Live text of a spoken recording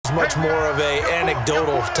is much more of a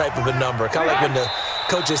anecdotal type of a number. Kind of like when the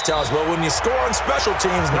coaches tell us, well, when you score on special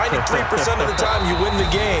teams, 93% of the time you win the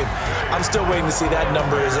game. I'm still waiting to see that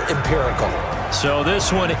number is empirical. So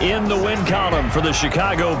this one in the win column for the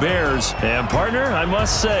Chicago Bears. And, partner, I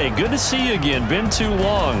must say, good to see you again. Been too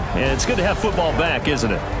long. And it's good to have football back,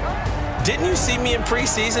 isn't it? Didn't you see me in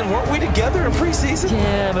preseason? Weren't we together in preseason?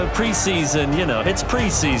 Yeah, but preseason, you know, it's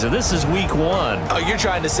preseason. This is week 1. Oh, you're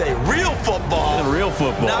trying to say real football. Real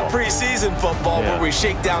football. Not preseason football where we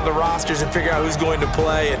shake down the rosters and figure out who's going to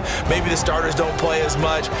play, and maybe the starters don't play as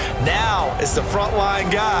much. Now it's the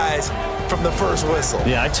frontline guys from the first whistle.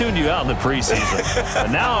 Yeah, I tuned you out in the preseason.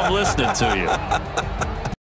 But now I'm listening to you.